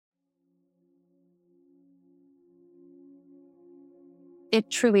it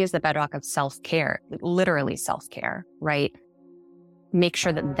truly is the bedrock of self-care, literally self-care, right? Make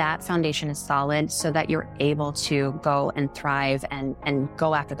sure that that foundation is solid so that you're able to go and thrive and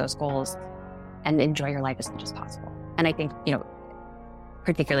go after those goals and enjoy your life as much as possible. And I think,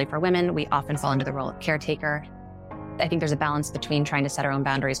 particularly for women, we often fall into the role of caretaker. I think there's a balance between trying to set our own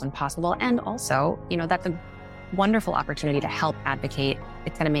boundaries when possible, and also, that's a wonderful opportunity to help advocate.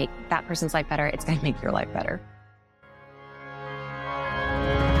 It's going to make that person's life better. It's going to make your life better.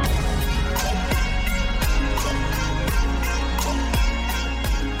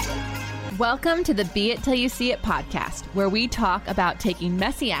 Welcome to the Be It Till You See It podcast, where we talk about taking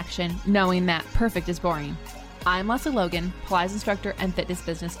messy action, knowing that perfect is boring. I'm Leslie Logan, Pilates instructor and fitness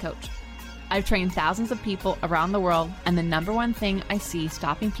business coach. I've trained thousands of people around the world, and the number one thing I see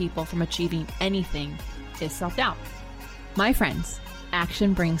stopping people from achieving anything is self-doubt. My friends,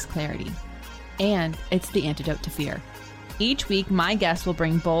 action brings clarity, and it's the antidote to fear. Each week, my guests will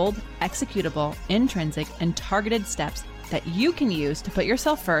bring bold, executable, intrinsic, and targeted steps that you can use to put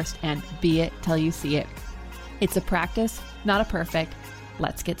yourself first and be it till you see it. It's a practice, not a perfect.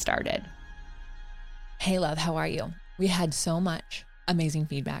 Let's get started. Hey love, how are you? We had so much amazing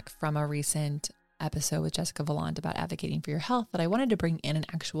feedback from a recent episode with Jessica Vallant about advocating for your health that I wanted to bring in an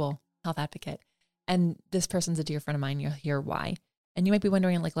actual health advocate. And this person's a dear friend of mine. You'll hear why. And you might be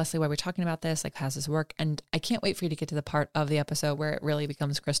wondering, like, Leslie, why we're talking about this? Like, how does this work? And I can't wait for you to get to the part of the episode where it really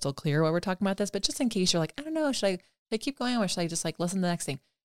becomes crystal clear why we're talking about this. But just in case you're like, I don't know, should I keep going, or should I just listen to the next thing?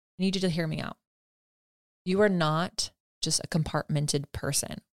 I need you to hear me out. You are not just a compartmented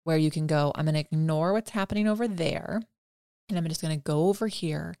person where you can go, I'm going to ignore what's happening over there, and I'm just going to go over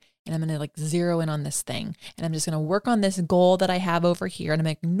here, and I'm going to zero in on this thing, and I'm just going to work on this goal that I have over here, and I'm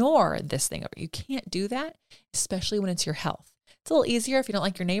going to ignore this thing. You can't do that, especially when it's your health. It's a little easier if you don't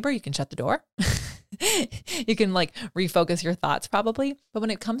like your neighbor, you can shut the door. You can refocus your thoughts probably. But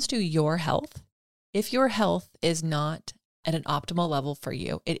when it comes to your health, if your health is not at an optimal level for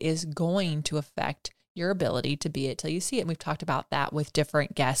you, it is going to affect your ability to be it till you see it. And we've talked about that with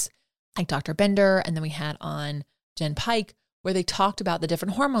different guests like Dr. Bender, and then we had on Jen Pike, where they talked about the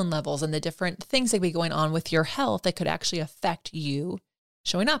different hormone levels and the different things that could be going on with your health that could actually affect you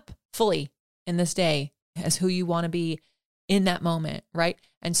showing up fully in this day as who you want to be in that moment, right?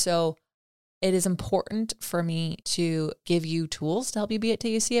 And so it is important for me to give you tools to help you be it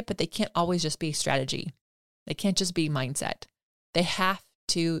till you see it, but they can't always just be strategy. They can't just be mindset. They have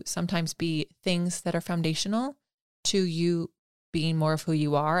to sometimes be things that are foundational to you being more of who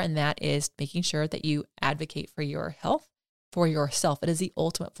you are, and that is making sure that you advocate for your health, for yourself. It is the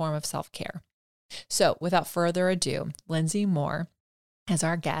ultimate form of self-care. So without further ado, Lindsay Moore as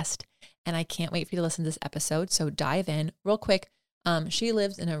our guest, and I can't wait for you to listen to this episode. So dive in real quick. She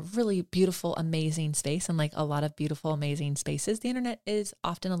lives in a really beautiful, amazing space, and like a lot of beautiful, amazing spaces, the internet is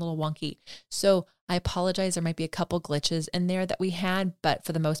often a little wonky. So I apologize. There might be a couple glitches in there that we had, but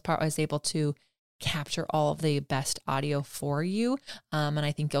for the most part, I was able to capture all of the best audio for you. And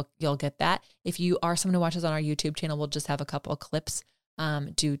I think you'll get that. If you are someone who watches on our YouTube channel, we'll just have a couple of clips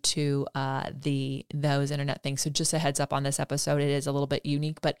due to those internet things. So just a heads up on this episode, it is a little bit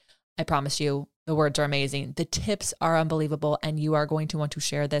unique, but I promise you the words are amazing. The tips are unbelievable, and you are going to want to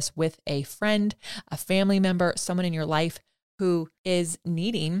share this with a friend, a family member, someone in your life who is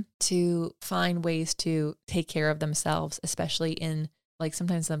needing to find ways to take care of themselves, especially in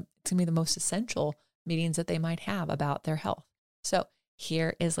sometimes it's going to be the most essential meetings that they might have about their health. So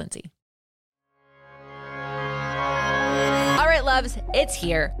here is Lindsay. All right, loves, it's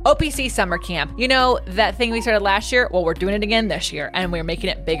here. OPC Summer Camp. You know, that thing we started last year? Well, we're doing it again this year, and we're making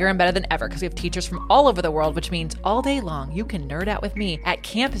it bigger and better than ever because we have teachers from all over the world, which means all day long, you can nerd out with me at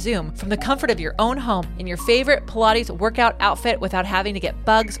Camp Zoom from the comfort of your own home in your favorite Pilates workout outfit without having to get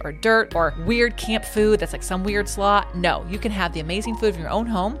bugs or dirt or weird camp food that's like some weird slaw. No, you can have the amazing food from your own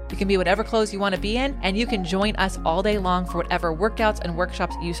home. You can be whatever clothes you want to be in, and you can join us all day long for whatever workouts and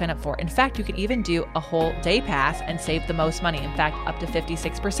workshops you sign up for. In fact, you can even do a whole day pass and save the most money. In fact, up to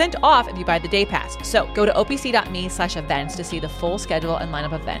 56% off if you buy the day pass. So go to opc.me/events to see the full schedule and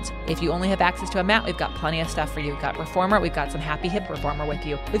lineup of events. If you only have access to a mat, we've got plenty of stuff for you. We've got Reformer. We've got some Happy Hip Reformer with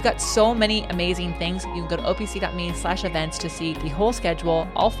you. We've got so many amazing things. You can go to opc.me/events to see the whole schedule,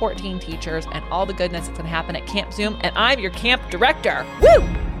 all 14 teachers, and all the goodness that's going to happen at Camp Zoom. And I'm your camp director. Woo!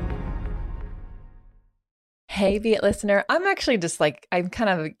 Hey, Be It listener. I'm actually just I'm kind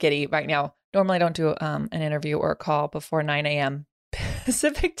of giddy right now. Normally I don't do an interview or a call before 9 a.m.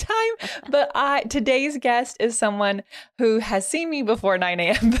 Pacific time, but today's guest is someone who has seen me before 9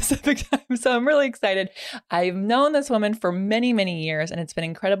 a.m. Pacific time. So I'm really excited. I've known this woman for many, many years, and it's been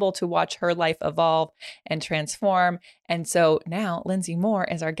incredible to watch her life evolve and transform. And so now Lindsay Moore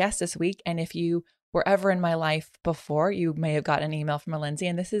is our guest this week. And if you were ever in my life before, you may have gotten an email from a Lindsay,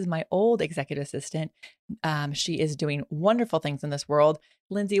 and this is my old executive assistant. She is doing wonderful things in this world.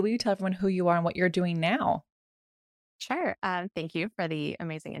 Lindsay, will you tell everyone who you are and what you're doing now? Sure. Thank you for the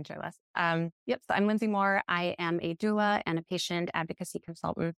amazing intro, Les. So I'm Lindsay Moore. I am a doula and a patient advocacy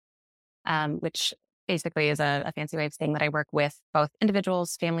consultant, which basically is a fancy way of saying that I work with both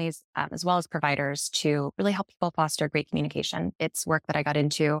individuals, families, as well as providers to really help people foster great communication. It's work that I got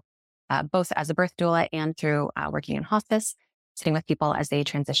into both as a birth doula and through working in hospice, sitting with people as they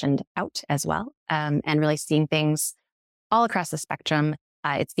transitioned out as well, and really seeing things all across the spectrum.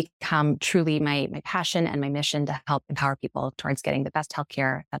 It's become truly my passion and my mission to help empower people towards getting the best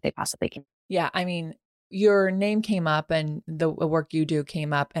healthcare that they possibly can. Yeah, I mean, your name came up and the work you do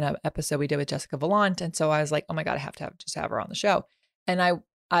came up in an episode we did with Jessica Volant. And so I was like, oh my God, I have to have her on the show. And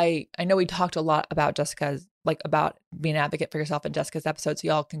I know we talked a lot about Jessica's, like about being an advocate for yourself in Jessica's episode. So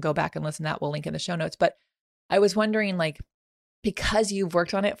y'all can go back and listen to that. We'll link in the show notes. But I was wondering, like, because you've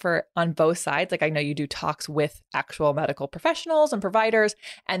worked on it on both sides, like I know you do talks with actual medical professionals and providers,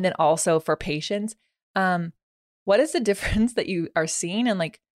 and then also for patients. What is the difference that you are seeing? And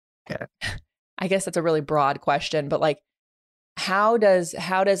like, I guess that's a really broad question, but like, how does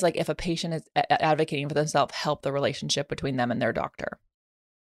like if a patient is advocating for themselves help the relationship between them and their doctor?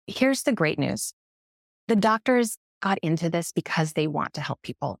 Here's the great news. The doctors got into this because they want to help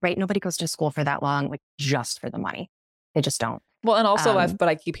people, right? Nobody goes to school for that long, like just for the money. They just don't. Well, and also what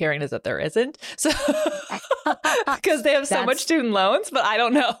I keep hearing is that there isn't. So because they have so much student loans, but I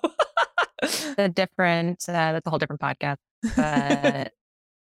don't know. That's a whole different podcast. But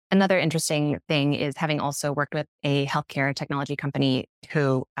another interesting thing is having also worked with a healthcare technology company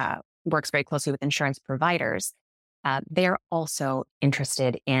who works very closely with insurance providers. They're also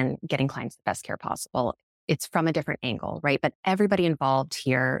interested in getting clients the best care possible. It's from a different angle, right? But everybody involved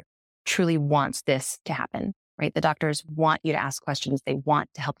here truly wants this to happen, right? The doctors want you to ask questions. They want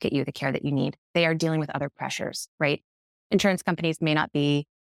to help get you the care that you need. They are dealing with other pressures, right? Insurance companies may not be,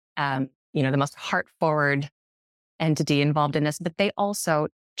 the most heart-forward entity involved in this, but they also,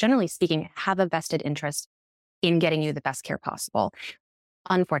 generally speaking, have a vested interest in getting you the best care possible.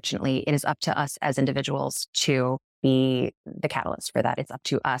 Unfortunately, it is up to us as individuals to be the catalyst for that. It's up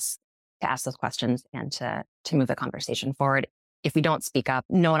to us to ask those questions and to move the conversation forward. If we don't speak up,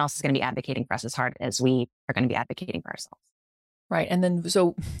 no one else is going to be advocating for us as hard as we are going to be advocating for ourselves. Right. And then,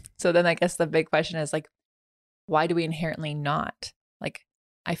 so then I guess the big question is like, why do we inherently not? Like,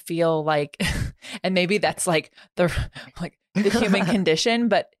 I feel like, and maybe that's like the human condition,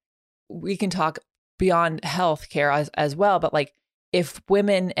 but we can talk beyond healthcare as well. But like, if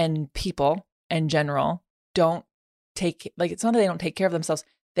women and people in general don't take, like, it's not that they don't take care of themselves.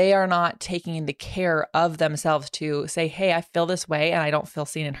 They are not taking the care of themselves to say, hey, I feel this way and I don't feel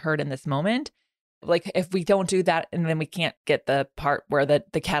seen and heard in this moment. Like if we don't do that, and then we can't get the part where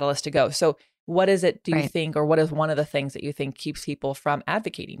the catalyst to go. So what is it, do you think, or what is one of the things that you think keeps people from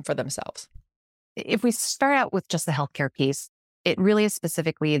advocating for themselves? If we start out with just the healthcare piece, it really is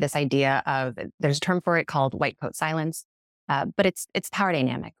specifically this idea of, there's a term for it called white coat silence. But it's power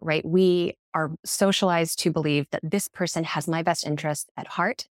dynamic, right? We are socialized to believe that this person has my best interest at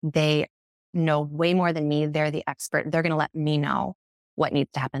heart. They know way more than me. They're the expert. They're going to let me know what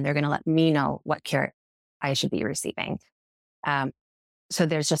needs to happen. They're going to let me know what care I should be receiving. So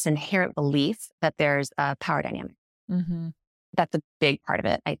there's just inherent belief that there's a power dynamic. Mm-hmm. That's a big part of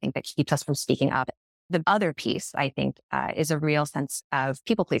it, I think, that keeps us from speaking up. The other piece, I think, is a real sense of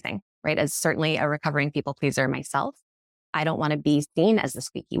people pleasing, right? As certainly a recovering people pleaser myself, I don't want to be seen as the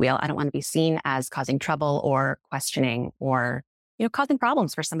squeaky wheel. I don't want to be seen as causing trouble or questioning or, causing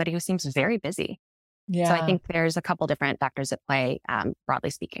problems for somebody who seems very busy. Yeah. So I think there's a couple different factors at play, broadly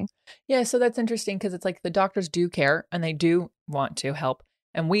speaking. Yeah. So that's interesting because it's like the doctors do care and they do want to help.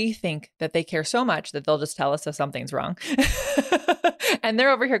 And we think that they care so much that they'll just tell us if something's wrong. And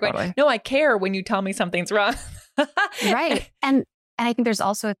they're over here going, totally. No, I care when you tell me something's wrong. Right. And I think there's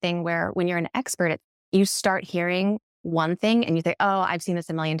also a thing where when you're an expert, you start hearing one thing and you think, oh, I've seen this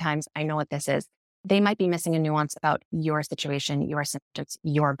a million times. I know what this is. They might be missing a nuance about your situation, your symptoms,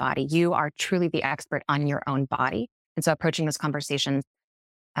 your body. You are truly the expert on your own body. And so approaching those conversations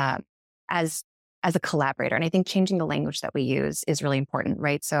as a collaborator. And I think changing the language that we use is really important,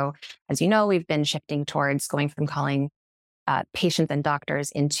 right? So as you know, we've been shifting towards going from calling patients and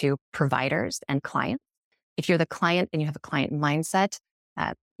doctors into providers and clients. If you're the client and you have a client mindset,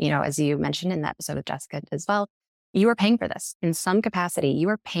 As you mentioned in the episode with Jessica as well, you are paying for this in some capacity. You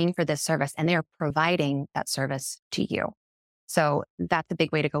are paying for this service and they are providing that service to you. So that's a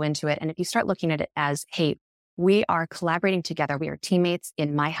big way to go into it. And if you start looking at it as, hey, we are collaborating together, we are teammates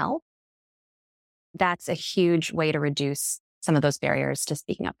in my health, that's a huge way to reduce some of those barriers to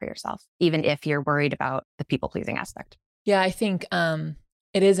speaking up for yourself, even if you're worried about the people pleasing aspect. Yeah, I think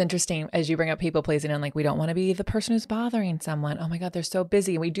it is interesting as you bring up people pleasing and like, we don't want to be the person who's bothering someone. Oh my God, they're so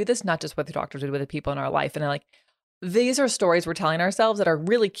busy. And we do this not just with the doctors, but with the people in our life. And like, these are stories we're telling ourselves that are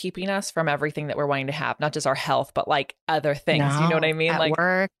really keeping us from everything that we're wanting to have, not just our health, but like other things. No, you know what I mean? At like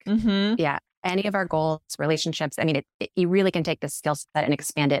work. Yeah. Any of our goals, relationships. I mean, you really can take this skill set and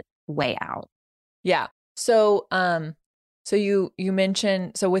expand it way out. Yeah. So, so you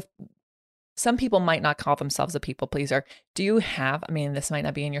mentioned, so with some people might not call themselves a people pleaser. Do you have, I mean, this might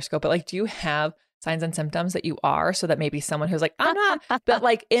not be in your scope, but like, do you have signs and symptoms that you are, so that maybe someone who's like, I'm not, but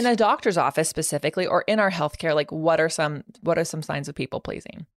like in a doctor's office specifically, or in our healthcare, like what are some signs of people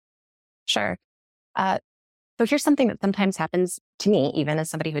pleasing? Sure. So here's something that sometimes happens to me, even as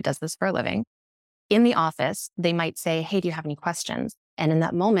somebody who does this for a living. In the office, they might say, hey, do you have any questions? And in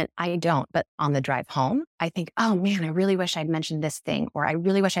that moment, I don't. But on the drive home, I think, oh man, I really wish I'd mentioned this thing, or I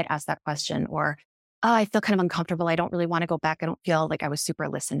really wish I'd asked that question, or, oh, I feel kind of uncomfortable. I don't really want to go back. I don't feel like I was super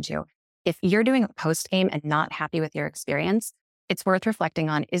listened to. If you're doing a post game and not happy with your experience, it's worth reflecting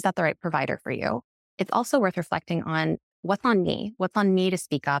on, is that the right provider for you? It's also worth reflecting on what's on me to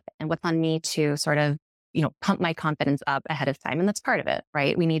speak up, and what's on me to sort of, pump my confidence up ahead of time. And that's part of it,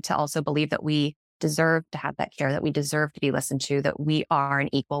 right? We need to also believe that we deserve to have that care, that we deserve to be listened to, that we are an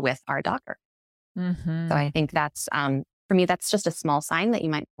equal with our doctor. So I think that's, for me, that's just a small sign that you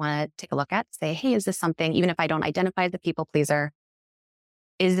might want to take a look at. Say, hey, is this something, even if I don't identify as the people pleaser,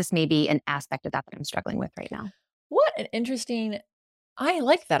 is this maybe an aspect of that I'm struggling with right now? What an interesting, I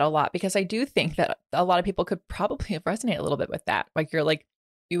like that a lot, because I do think that a lot of people could probably resonate a little bit with that. Like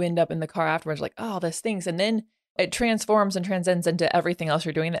you end up in the car afterwards, like, oh, this things. And then it transforms and transcends into everything else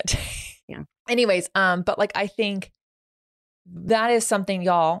you're doing that day. Yeah. Anyways, but like, I think that is something,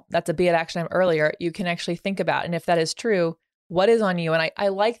 y'all, that's a be it action item earlier, you can actually think about. And if that is true, what is on you? And I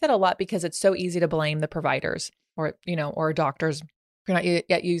like that a lot, because it's so easy to blame the providers or doctors. If you're not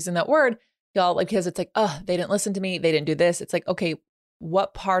yet using that word, y'all, like, because it's like, oh, they didn't listen to me. They didn't do this. It's like, okay,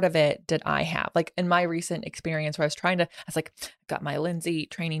 what part of it did I have? Like in my recent experience where I was like, I've got my Lindsay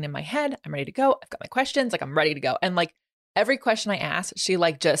training in my head. I'm ready to go. I've got my questions. Like I'm ready to go. And like every question I asked, she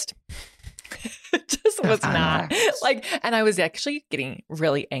like just was not like, and I was actually getting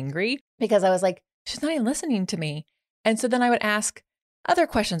really angry because I was like, she's not even listening to me. And so then I would ask other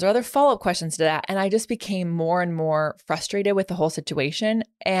questions or other follow-up questions to that. And I just became more and more frustrated with the whole situation.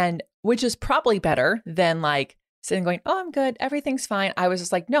 And which is probably better than like sitting going, oh, I'm good. Everything's fine. I was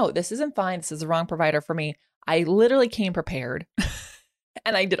just like, no, this isn't fine. This is the wrong provider for me. I literally came prepared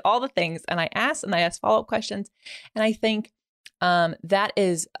and I did all the things, and I asked follow-up questions. And I think that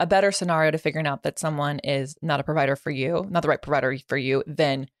is a better scenario to figuring out that someone is not a provider for you, not the right provider for you,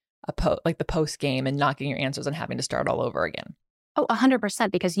 than like the post game and not getting your answers and having to start all over again. Oh,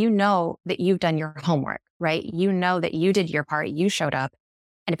 100%, because you know that you've done your homework, right? You know that you did your part, you showed up.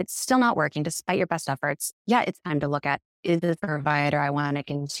 And if it's still not working, despite your best efforts, yeah, it's time to look at, is this a provider I want to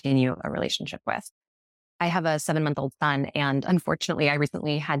continue a relationship with? I have a 7-month-old son, and unfortunately, I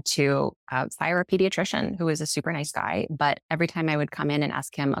recently had to fire a pediatrician who is a super nice guy. But every time I would come in and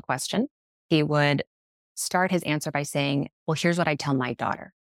ask him a question, he would start his answer by saying, well, here's what I tell my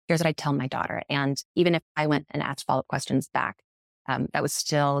daughter. Here's what I tell my daughter. And even if I went and asked follow-up questions back, that was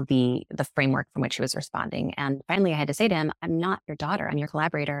still the framework from which he was responding. And finally, I had to say to him, I'm not your daughter. I'm your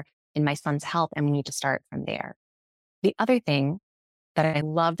collaborator in my son's health, and we need to start from there. The other thing that I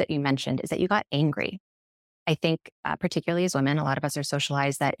love that you mentioned is that you got angry. I think particularly as women, a lot of us are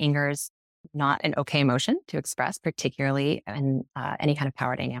socialized that anger is not an okay emotion to express, particularly in any kind of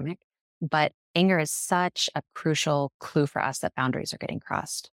power dynamic. But anger is such a crucial clue for us that boundaries are getting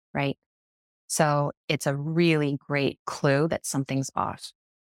crossed, right? So it's a really great clue that something's off.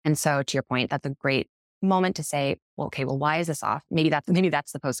 And so to your point, that's a great moment to say, well, okay, well, why is this off? Maybe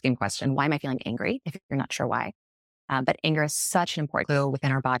that's the post-game question. Why am I feeling angry if you're not sure why? But anger is such an important clue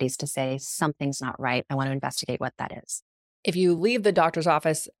within our bodies to say something's not right. I want to investigate what that is. If you leave the doctor's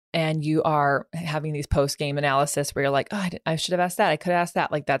office and you are having these post-game analysis where you're like, oh, I should have asked that. I could have asked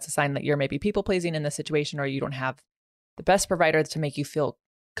that. Like that's a sign that you're maybe people pleasing in the situation, or you don't have the best provider to make you feel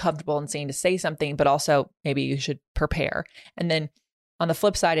comfortable and saying to say something, but also maybe you should prepare. And then on the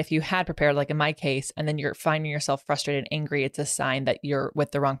flip side, if you had prepared, like in my case, and then you're finding yourself frustrated and angry, it's a sign that you're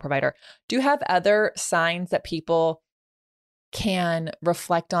with the wrong provider. Do you have other signs that people can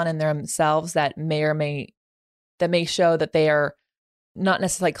reflect on in themselves that may show that they are not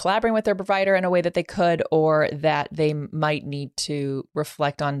necessarily collaborating with their provider in a way that they could, or that they might need to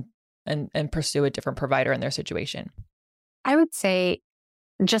reflect on and pursue a different provider in their situation? I would say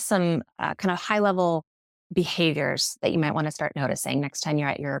just some kind of high level behaviors that you might want to start noticing next time you're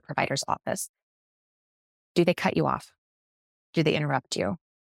at your provider's office. Do they cut you off? Do they interrupt you?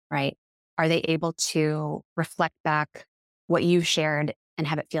 Right? Are they able to reflect back what you've shared and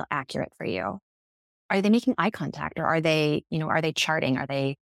have it feel accurate for you? Are they making eye contact, or are they charting?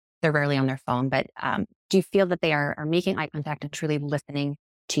 They're rarely on their phone, but do you feel that they are making eye contact and truly listening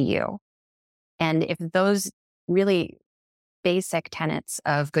to you? And if those really basic tenets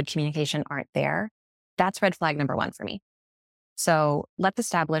of good communication aren't there, that's red flag number one for me. So let's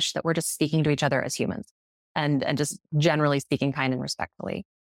establish that we're just speaking to each other as humans and just generally speaking kind and respectfully.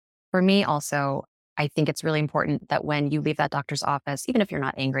 For me also, I think it's really important that when you leave that doctor's office, even if you're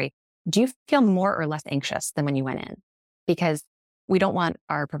not angry, do you feel more or less anxious than when you went in? Because we don't want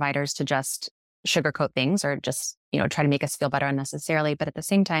our providers to just sugarcoat things or just, try to make us feel better unnecessarily. But at the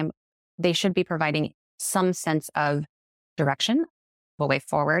same time, they should be providing some sense of direction, a way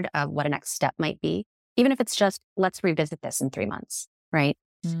forward of what a next step might be, even if it's just, let's revisit this in 3 months, right?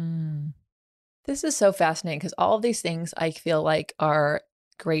 This is so fascinating because all of these things I feel like are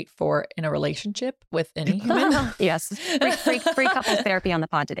great for in a relationship with any human. Yes. Free couples therapy on the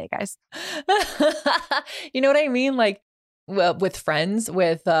pod today, guys. You know what I mean? Like with friends,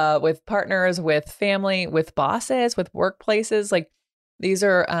 with partners, with family, with bosses, with workplaces. Like these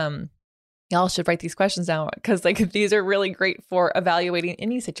are, y'all should write these questions down because like these are really great for evaluating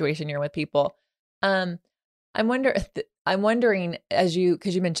any situation you're with people. I'm wondering because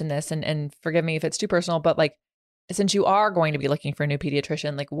you mentioned this and forgive me if it's too personal, but like, since you are going to be looking for a new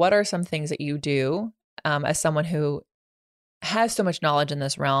pediatrician, like what are some things that you do as someone who has so much knowledge in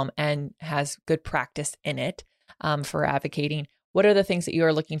this realm and has good practice in it for advocating? What are the things that you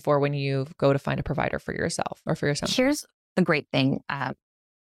are looking for when you go to find a provider for yourself or for your son? Here's the great thing. A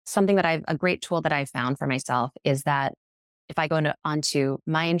great tool that I've found for myself is that if I go onto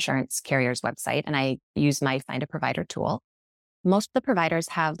my insurance carrier's website and I use my Find a Provider tool, most of the providers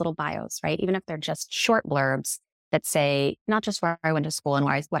have little bios, right? Even if they're just short blurbs that say not just where I went to school and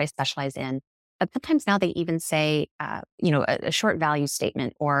what I specialize in, but sometimes now they even say, a short value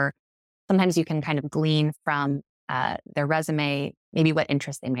statement, or sometimes you can kind of glean from their resume, maybe what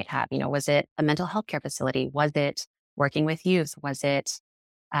interests they might have. Was it a mental health care facility? Was it working with youth? Was it,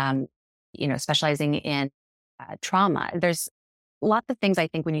 specializing in trauma? There's lots of things I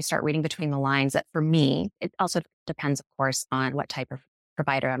think when you start reading between the lines that for me, it also depends, of course, on what type of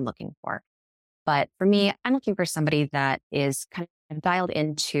provider I'm looking for. But for me, I'm looking for somebody that is kind of dialed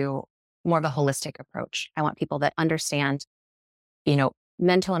into more of a holistic approach. I want people that understand,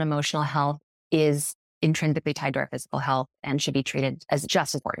 mental and emotional health is intrinsically tied to our physical health and should be treated as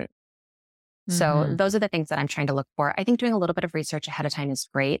just as important. So those are the things that I'm trying to look for. I think doing a little bit of research ahead of time is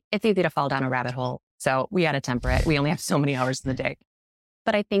great. It's easy to fall down a rabbit hole. So we got to temper it. We only have so many hours in the day.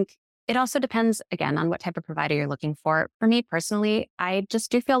 But I think it also depends, again, on what type of provider you're looking for. For me personally, I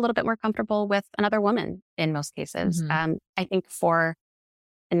just do feel a little bit more comfortable with another woman in most cases. I think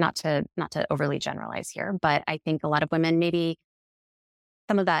and not to overly generalize here, but I think a lot of women, maybe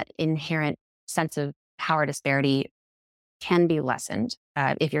some of that inherent sense of power disparity can be lessened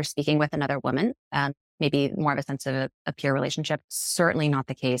if you're speaking with another woman. Maybe more of a sense of a peer relationship. Certainly not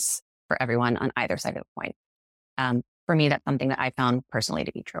the case for everyone on either side of the point. For me, that's something that I found personally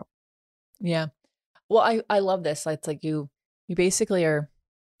to be true. Yeah. Well, I love this. It's like you basically are,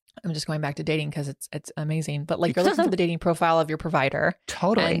 I'm just going back to dating because it's amazing, but like you're looking for the dating profile of your provider.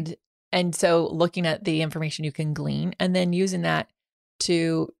 Totally. And so looking at the information you can glean and then using that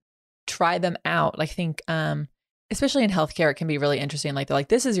to try them out. Like I think, especially in healthcare, it can be really interesting. Like they're like,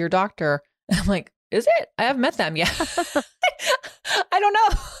 this is your doctor. And I'm like, is it? I haven't met them yet. I don't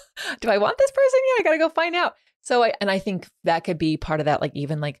know. Do I want this person? Yeah, I got to go find out. So I think that could be part of that, like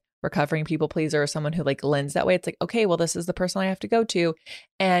even like recovering people pleaser or someone who like lends that way. It's like, okay, well, this is the person I have to go to.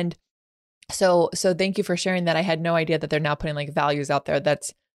 And so thank you for sharing that. I had no idea that they're now putting like values out there.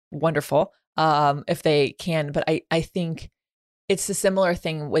 That's wonderful. If they can, but I think it's a similar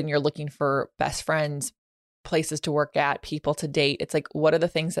thing when you're looking for best friends, places to work at, people to date. It's like, what are the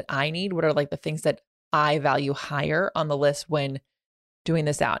things that I need? What are like the things that I value higher on the list when doing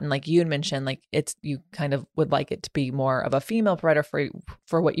this out? And like you had mentioned, like you kind of would like it to be more of a female provider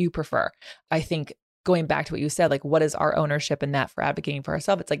for what you prefer. I think going back to what you said, like what is our ownership in that for advocating for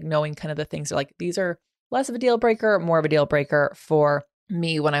ourselves? It's like knowing kind of the things that like, these are less of a deal breaker, more of a deal breaker for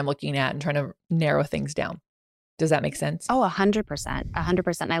me when I'm looking at and trying to narrow things down. Does that make sense? Oh, 100%,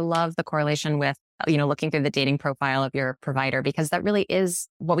 100%. And I love the correlation with, looking through the dating profile of your provider, because that really is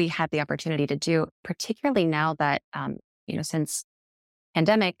what we had the opportunity to do, particularly now that, since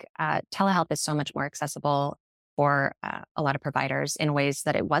pandemic, telehealth is so much more accessible for a lot of providers in ways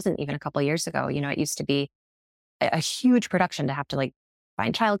that it wasn't even a couple of years ago. It used to be a huge production to have to like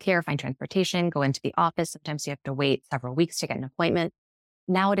find childcare, find transportation, go into the office. Sometimes you have to wait several weeks to get an appointment.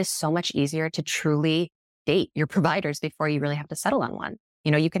 Now it is so much easier to truly date your providers before you really have to settle on one.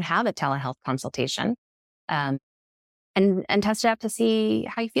 You can have a telehealth consultation and test it out to see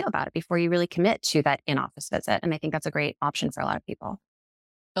how you feel about it before you really commit to that in-office visit. And I think that's a great option for a lot of people.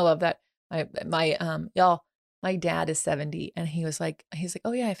 I love that. My dad is 70 and he's like,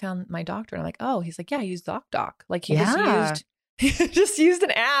 oh yeah, I found my doctor. And I'm like, oh, he's like, yeah, I use ZocDoc. Like he just used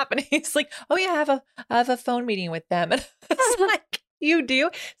an app, and he's like, oh yeah, I have a phone meeting with them. And it's like, you do?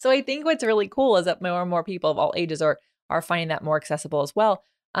 So I think what's really cool is that more and more people of all ages are finding that more accessible as well.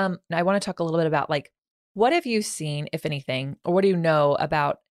 And I want to talk a little bit about like, what have you seen, if anything, or what do you know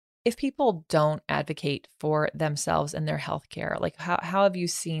about if people don't advocate for themselves and their healthcare? Like how have you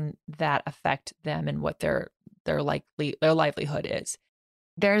seen that affect them and what their livelihood is?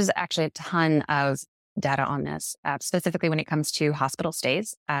 There's actually a ton of data on this, specifically when it comes to hospital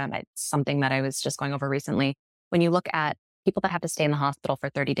stays. It's something that I was just going over recently. When you look at people that have to stay in the hospital for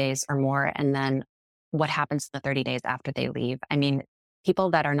 30 days or more, and then what happens in the 30 days after they leave. I mean,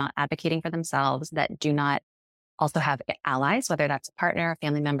 people that are not advocating for themselves, that do not also have allies, whether that's a partner, a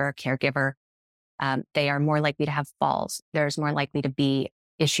family member, a caregiver, they are more likely to have falls. There's more likely to be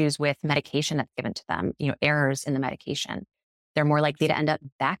issues with medication that's given to them, errors in the medication. They're more likely to end up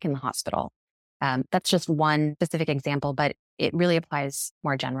back in the hospital. That's just one specific example, but it really applies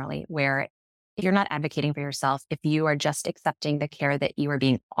more generally, where if you're not advocating for yourself, if you are just accepting the care that you are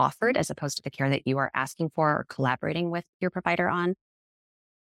being offered as opposed to the care that you are asking for or collaborating with your provider on,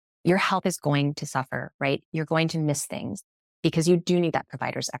 your health is going to suffer, right? You're going to miss things because you do need that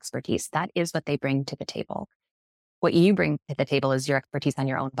provider's expertise. That is what they bring to the table. What you bring to the table is your expertise on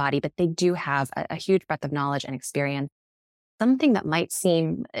your own body, but they do have a huge breadth of knowledge and experience. Something that might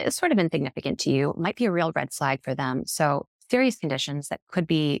seem sort of insignificant to you might be a real red flag for them. So serious conditions that could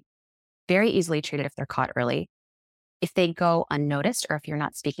be very easily treated if they're caught early. If they go unnoticed, or if you're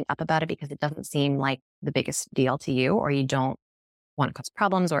not speaking up about it because it doesn't seem like the biggest deal to you, or you don't want to cause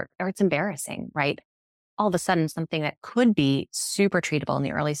problems, or it's embarrassing, right? All of a sudden, something that could be super treatable in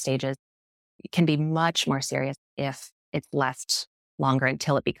the early stages can be much more serious if it's left longer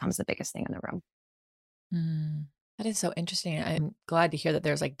until it becomes the biggest thing in the room. That is so interesting. I'm glad to hear that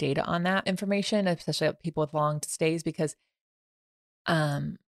there's like data on that information, especially people with long stays, because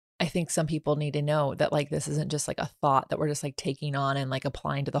I think some people need to know that like this isn't just like a thought that we're just like taking on and like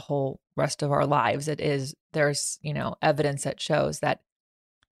applying to the whole rest of our lives. There's evidence that shows that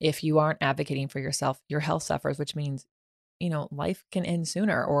if you aren't advocating for yourself, your health suffers, which means, life can end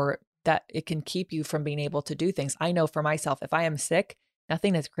sooner, or that it can keep you from being able to do things. I know for myself, if I am sick,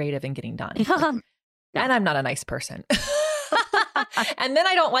 nothing is creative in getting done. And I'm not a nice person. And then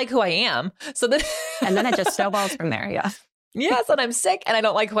I don't like who I am. And then it just snowballs from there. Yeah. Yes. And I'm sick and I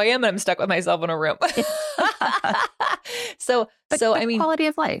don't like who I am, and I'm stuck with myself in a room. I mean, quality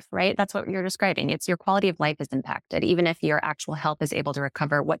of life, right? That's what you're describing. It's your quality of life is impacted. Even if your actual health is able to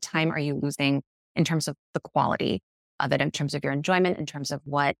recover, what time are you losing in terms of the quality of it, in terms of your enjoyment, in terms of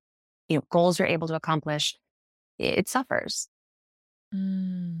what, goals you're able to accomplish? It suffers.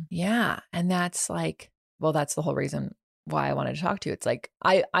 Yeah. And that's like, well, that's the whole reason why I wanted to talk to you. It's like,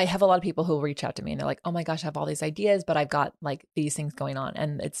 I have a lot of people who reach out to me and they're like, oh my gosh, I have all these ideas, but I've got like these things going on,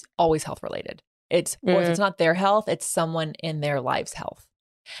 and it's always health related. Or if it's not their health, it's someone in their life's health.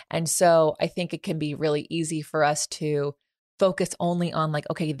 And so I think it can be really easy for us to focus only on like,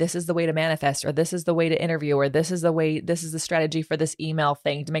 okay, this is the way to manifest, or this is the way to interview, or this is the strategy for this email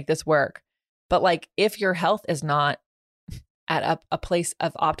thing to make this work. But like, if your health is not at a place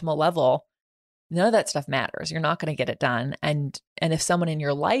of optimal level, none of that stuff matters. You're not going to get it done. And if someone in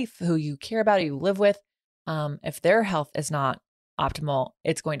your life who you care about, or you live with, if their health is not optimal,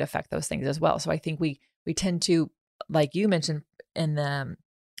 it's going to affect those things as well. So I think we tend to, like you mentioned a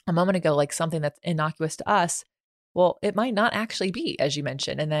moment ago, like something that's innocuous to us, well, it might not actually be, as you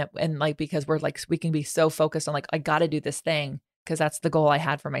mentioned. And because we're like, we can be so focused on like, I got to do this thing because that's the goal I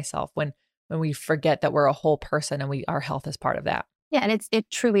had for myself, when we forget that we're a whole person and our health is part of that. Yeah. And it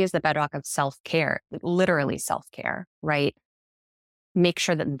truly is the bedrock of self-care, literally self-care, right? Make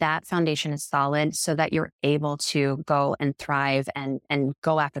sure that foundation is solid so that you're able to go and thrive and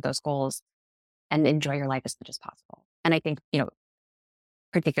go after those goals and enjoy your life as much as possible. And I think,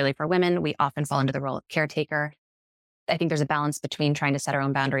 particularly for women, we often fall into the role of caretaker. I think there's a balance between trying to set our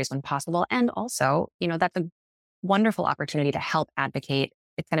own boundaries when possible. And also, that's a wonderful opportunity to help advocate.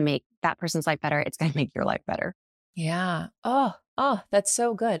 It's going to make that person's life better. It's going to make your life better. Yeah. Oh, that's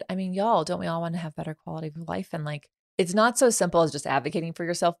so good. I mean, y'all, don't we all want to have better quality of life? And like, it's not so simple as just advocating for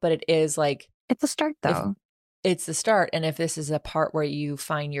yourself, but it is like, it's a start though. It's the start. And if this is a part where you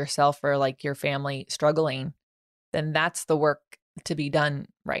find yourself or like your family struggling, then that's the work to be done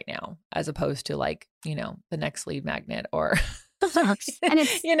right now, as opposed to like, the next lead magnet or, and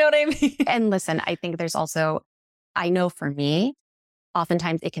it's, you know what I mean? And listen, I think there's also, I know for me,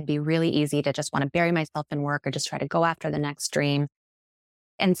 oftentimes it can be really easy to just want to bury myself in work or just try to go after the next dream.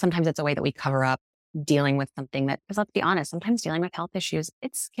 And sometimes it's a way that we cover up dealing with something that, because let's be honest, sometimes dealing with health issues,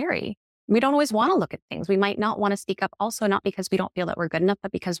 it's scary. We don't always want to look at things. We might not want to speak up also, not because we don't feel that we're good enough,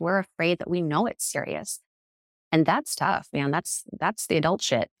 but because we're afraid that we know it's serious. And that's tough, man. That's the adult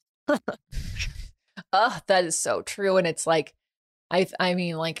shit. Oh, that is so true. And it's like, it's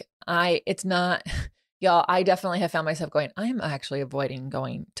not, y'all, I definitely have found myself going, I'm actually avoiding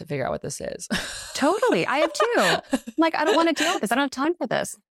going to figure out what this is. Totally. I have too. Like, I don't want to deal with this. I don't have time for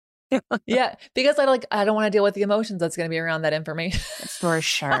this. Yeah. Because I don't want to deal with the emotions that's going to be around that information. For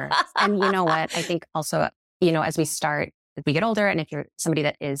sure. And you know what? I think also, as we get older, and if you're somebody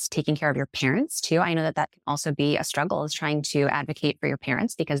that is taking care of your parents too, I know that can also be a struggle, is trying to advocate for your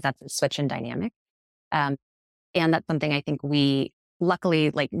parents, because that's a switch in dynamic. And that's something I think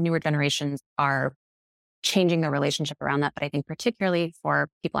luckily, like newer generations are changing their relationship around that. But I think particularly for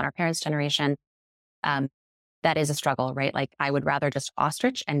people in our parents' generation, that is a struggle, right? Like, I would rather just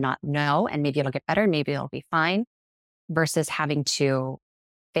ostrich and not know, and maybe it'll get better, maybe it'll be fine, versus having to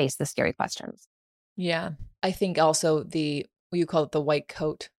face the scary questions. Yeah. I think also you call it the white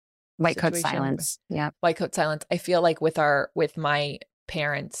coat silence. Yeah. White coat silence. I feel like with my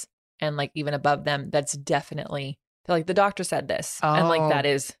parents and like even above them, that's definitely like the doctor said this. And like that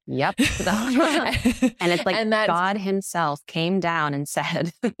is. Yep. And it's like, and God himself came down and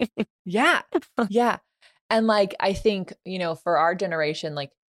said. Yeah. Yeah. And like, I think, for our generation,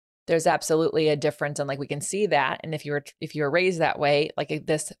 like there's absolutely a difference. And like, we can see that. And if you were raised that way, like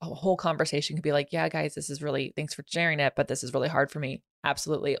this whole conversation could be like, yeah, guys, this is really, thanks for sharing it, but this is really hard for me.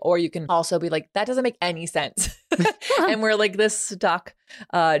 Absolutely. Or you can also be like, that doesn't make any sense. And we're like this stuck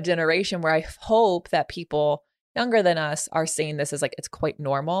generation where I hope that people younger than us are seeing this as like, it's quite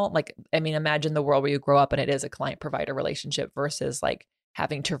normal. Like, I mean, imagine the world where you grow up and it is a client provider relationship versus like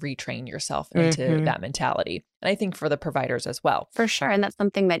having to retrain yourself into that mentality. And I think for the providers as well. For sure. And that's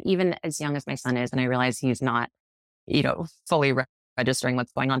something that even as young as my son is, and I realize he's not, fully registering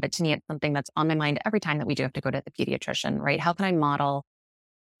what's going on, but to me, it's something that's on my mind every time that we do have to go to the pediatrician, right? How can I model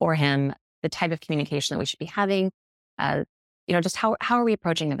for him the type of communication that we should be having? Just how are we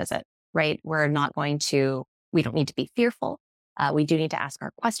approaching the visit, right? We don't need to be fearful. We do need to ask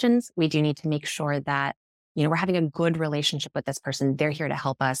our questions. We do need to make sure that we're having a good relationship with this person. They're here to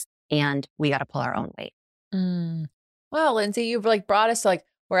help us, and we got to pull our own weight. Well, Lindsay, you've like brought us to like,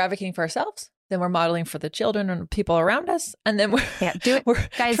 we're advocating for ourselves, then we're modeling for the children and people around us. And then we're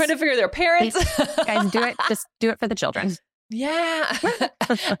guys, trying to figure their parents. Guys, do it. Just do it for the children. Yeah.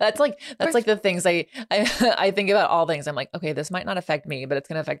 That's like the things I think about all things. I'm like, okay, this might not affect me, but it's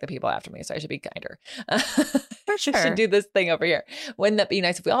going to affect the people after me. So I should be kinder. For sure. I should do this thing over here. Wouldn't that be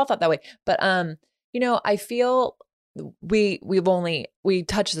nice if we all thought that way? But, I feel we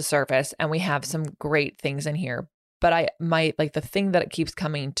touch the surface and we have some great things in here, but the thing that it keeps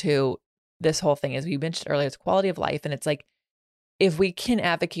coming to this whole thing is, we mentioned earlier, it's quality of life. And it's like, if we can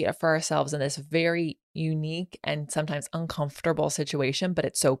advocate for ourselves in this very unique and sometimes uncomfortable situation, but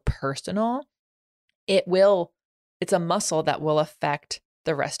it's so personal, it's a muscle that will affect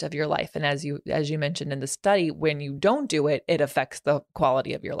the rest of your life. And as you mentioned in the study, when you don't do it, it affects the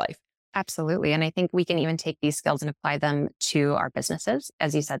quality of your life. Absolutely. And I think we can even take these skills and apply them to our businesses,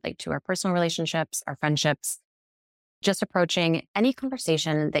 as you said, like to our personal relationships, our friendships, just approaching any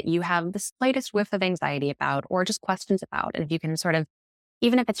conversation that you have the slightest whiff of anxiety about or just questions about. And if you can sort of,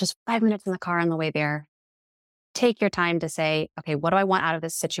 even if it's just 5 minutes in the car on the way there, take your time to say, okay, what do I want out of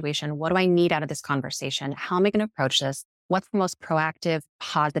this situation? What do I need out of this conversation? How am I going to approach this? What's the most proactive,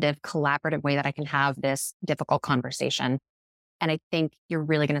 positive, collaborative way that I can have this difficult conversation? And I think you're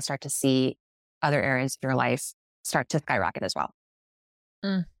really going to start to see other areas of your life start to skyrocket as well.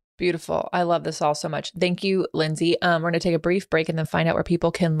 Beautiful. I love this all so much. Thank you, Lindsay. We're going to take a brief break and then find out where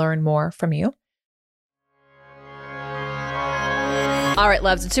people can learn more from you. All right,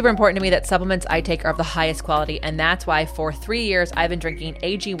 loves, it's super important to me that supplements I take are of the highest quality, and that's why for 3 years I've been drinking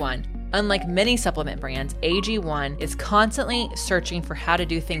AG1. Unlike many supplement brands, AG1 is constantly searching for how to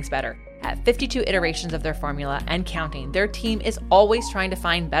do things better. At 52 iterations of their formula and counting, their team is always trying to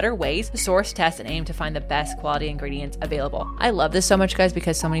find better ways to source, test, and aim to find the best quality ingredients available. I love this so much, guys,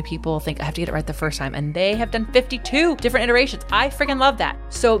 because so many people think I have to get it right the first time, and they have done 52 different iterations. I freaking love that.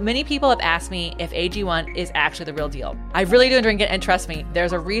 So many people have asked me if AG1 is actually the real deal. I really do drink it, and trust me,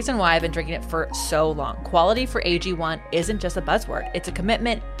 there's a reason why I've been drinking it for so long. Quality for AG1 isn't just a buzzword. It's a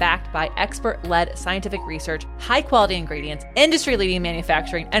commitment backed by expert-led scientific research, high-quality ingredients, industry-leading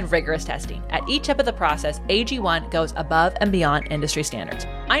manufacturing, and rigorous testing. At each step of the process, AG1 goes above and beyond industry standards.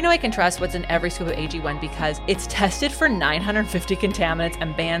 I know I can trust what's in every scoop of AG1 because it's tested for 950 contaminants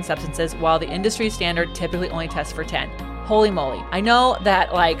and banned substances, while the industry standard typically only tests for 10. Holy moly. I know that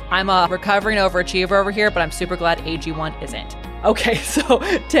I'm a recovering overachiever over here, but I'm super glad AG1 isn't. Okay, so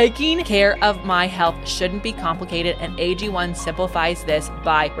taking care of my health shouldn't be complicated, and AG1 simplifies this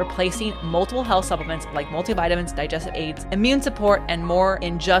by replacing multiple health supplements like multivitamins, digestive aids, immune support, and more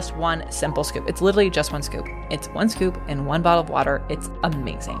in just one simple scoop. It's literally just one scoop. It's one scoop in one bottle of water. It's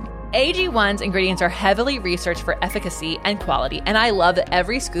amazing. AG1's ingredients are heavily researched for efficacy and quality, and I love that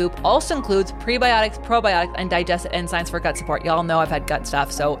every scoop also includes prebiotics, probiotics, and digestive enzymes for gut support. Y'all know I've had gut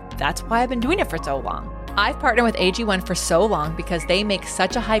stuff, so that's why I've been doing it for so long. I've partnered with AG1 for so long because they make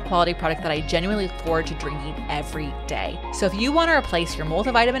such a high quality product that I genuinely look forward to drinking every day. So if you want to replace your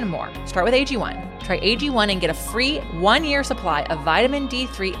multivitamin and more, start with AG1. Try AG1 and get a free 1-year supply of vitamin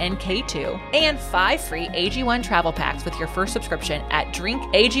D3 and K2 and 5 free AG1 travel packs with your first subscription at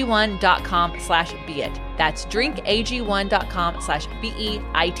drinkag1.com/beit. That's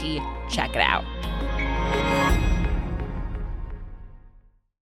drinkag1.com/BEIT. Check it out.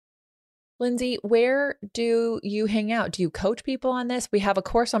 Lindsay, where do you hang out? Do you coach people on this? We have a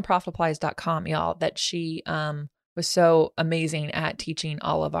course on ProfitApplies.com, y'all, that she was so amazing at teaching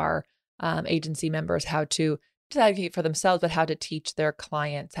all of our agency members how to advocate for themselves, but how to teach their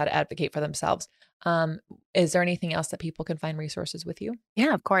clients how to advocate for themselves. Is there anything else that people can find resources with you?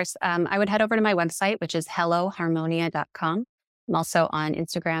 Yeah, of course. I would head over to my website, which is helloharmonia.com. I'm also on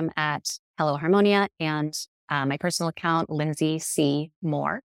Instagram at helloharmonia, and my personal account, Lindsay C.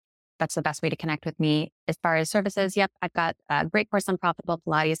 Moore. That's the best way to connect with me. As far as services, yep, I've got a great course on profitable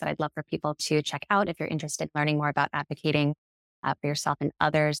Pilates that I'd love for people to check out if you're interested in learning more about advocating for yourself and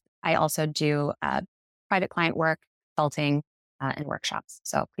others. I also do private client work, consulting, and workshops.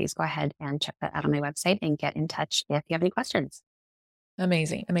 So please go ahead and check that out on my website and get in touch if you have any questions.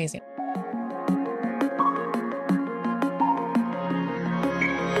 Amazing, amazing.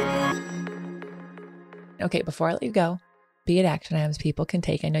 Okay, before I let you go, be it action items people can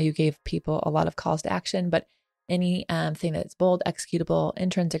take. I know you gave people a lot of calls to action, but any thing that's bold, executable,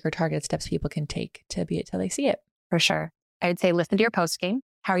 intrinsic, or targeted steps people can take to be it till they see it. For sure. I would say listen to your post game.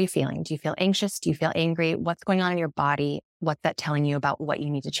 How are you feeling? Do you feel anxious? Do you feel angry? What's going on in your body? What's that telling you about what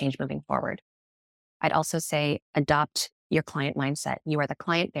you need to change moving forward? I'd also say adopt your client mindset. You are the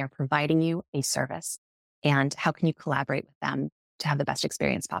client. They're providing you a service. And how can you collaborate with them to have the best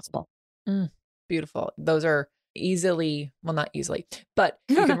experience possible? Beautiful. Those are not easily, but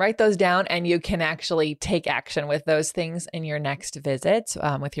you can write those down and you can actually take action with those things in your next visits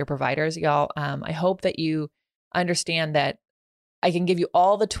with your providers. Y'all, I hope that you understand that I can give you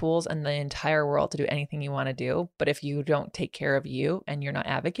all the tools in the entire world to do anything you want to do. But if you don't take care of you and you're not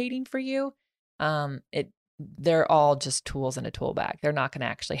advocating for you, they're all just tools in a tool bag. They're not going to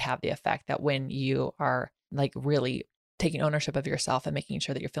actually have the effect that when you are really taking ownership of yourself and making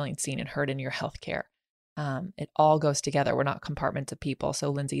sure that you're feeling seen and heard in your healthcare. It all goes together. We're not compartments of people.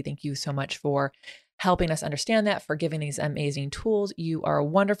 So Lindsay, thank you so much for helping us understand that, for giving these amazing tools. You are a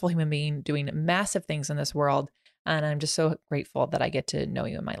wonderful human being doing massive things in this world. And I'm just so grateful that I get to know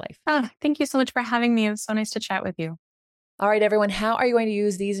you in my life. Thank you so much for having me. It was so nice to chat with you. All right, everyone. How are you going to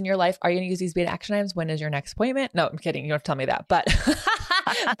use these in your life? Are you going to use these Be It action items? When is your next appointment? No, I'm kidding. You don't have to tell me that.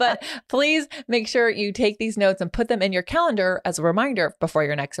 But please make sure you take these notes and put them in your calendar as a reminder before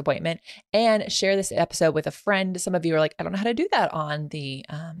your next appointment, and share this episode with a friend. Some of you are like, I don't know how to do that on the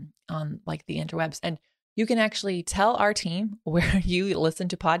interwebs. And you can actually tell our team where you listen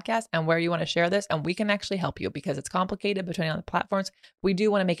to podcasts and where you want to share this, and we can actually help you because it's complicated between all the platforms. We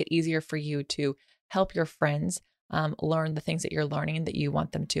do want to make it easier for you to help your friends learn the things that you're learning that you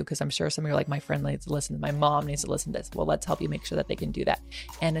want them to, because I'm sure some of you are like, my friend needs to listen, my mom needs to listen to this. Well, let's help you make sure that they can do that.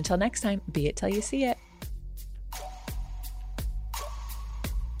 And until next time, be it till you see it.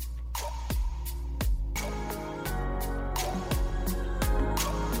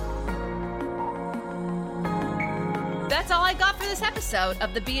 That's all I got for this episode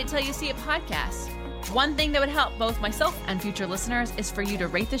of the Be It Till You See It podcast. One thing that would help both myself and future listeners is for you to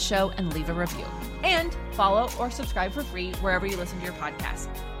rate the show and leave a review. And follow or subscribe for free wherever you listen to your podcast.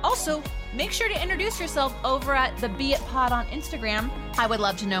 Also, make sure to introduce yourself over at the Be It Pod on Instagram. I would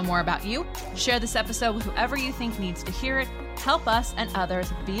love to know more about you. Share this episode with whoever you think needs to hear it. Help us and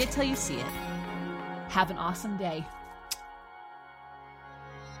others be it till you see it. Have an awesome day.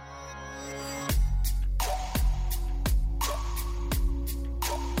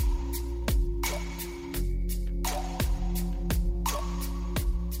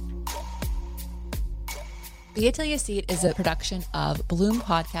 Be It Till You See It is a production of Bloom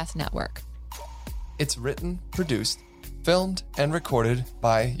Podcast Network. It's written, produced, filmed, and recorded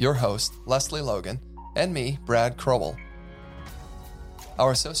by your host, Leslie Logan, and me, Brad Crowell.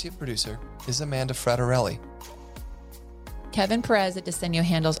 Our associate producer is Amanda Fraterelli. Kevin Perez at Desenio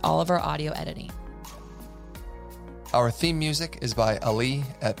handles all of our audio editing. Our theme music is by Ali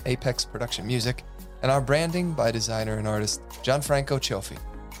at Apex Production Music, and our branding by designer and artist Gianfranco Cioffi.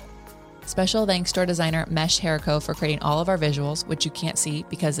 Special thanks to our designer, Mesh Herrico, for creating all of our visuals, which you can't see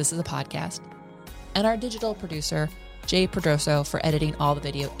because this is a podcast. And our digital producer, Jay Pedroso, for editing all the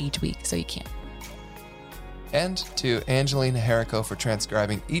video each week so you can. And to Angelina Herrico for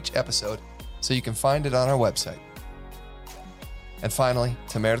transcribing each episode so you can find it on our website. And finally,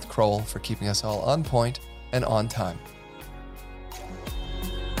 to Meredith Crowell for keeping us all on point and on time.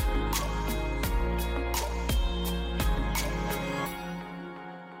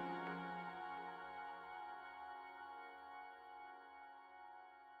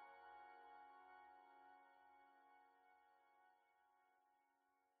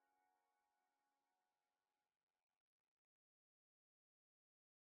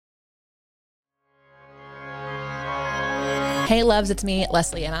 Hey loves, it's me,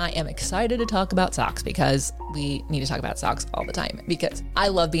 Leslie, and I am excited to talk about socks because we need to talk about socks all the time because I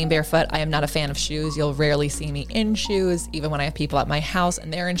love being barefoot. I am not a fan of shoes. You'll rarely see me in shoes. Even when I have people at my house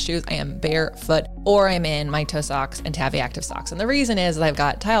and they're in shoes, I am barefoot or I'm in my toe socks and Tavi Active socks. And the reason is that I've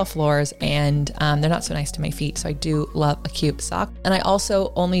got tile floors and they're not so nice to my feet. So I do love a cute sock. And I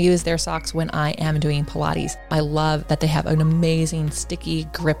also only use their socks when I am doing Pilates. I love that they have an amazing sticky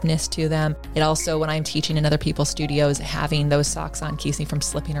gripness to them. It also, when I'm teaching in other people's studios, having those socks on keeps me from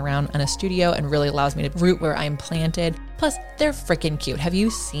slipping around in a studio and really allows me to root where I'm planted. Plus, they're freaking cute. Have you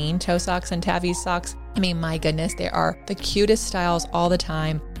seen toe socks and Tavi's socks? I mean, my goodness, they are the cutest styles all the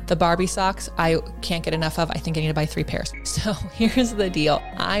time. The Barbie socks, I can't get enough of. I think I need to buy 3 pairs. So here's the deal.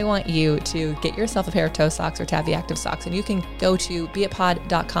 I want you to get yourself a pair of toe socks or Tavi Active socks, and you can go to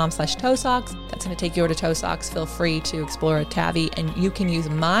beitpod.com/toe socks. That's going to take you over to toe socks. Feel free to explore a Tavi, and you can use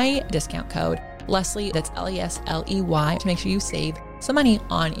my discount code Leslie, that's Lesley, to make sure you save some money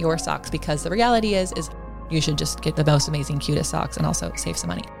on your socks, because the reality is you should just get the most amazing, cutest socks and also save some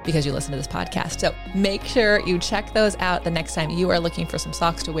money because you listen to this podcast. So make sure you check those out the next time you are looking for some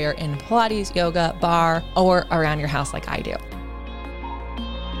socks to wear in Pilates, yoga, bar, or around your house like I do.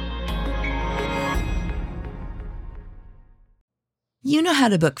 You know how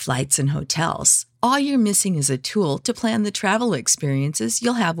to book flights and hotels. All you're missing is a tool to plan the travel experiences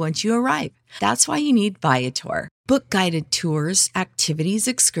you'll have once you arrive. That's why you need Viator. Book guided tours, activities,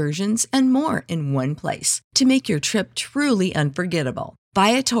 excursions, and more in one place to make your trip truly unforgettable.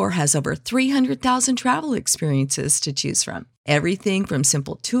 Viator has over 300,000 travel experiences to choose from. Everything from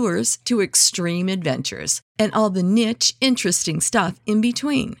simple tours to extreme adventures and all the niche, interesting stuff in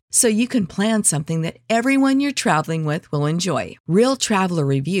between. So you can plan something that everyone you're traveling with will enjoy. Real traveler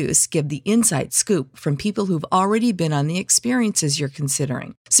reviews give the inside scoop from people who've already been on the experiences you're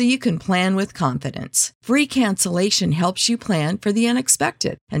considering. So you can plan with confidence. Free cancellation helps you plan for the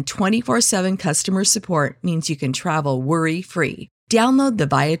unexpected. And 24/7 customer support means you can travel worry-free. Download the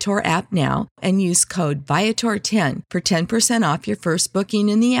Viator app now and use code Viator10 for 10% off your first booking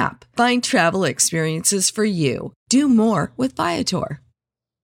in the app. Find travel experiences for you. Do more with Viator.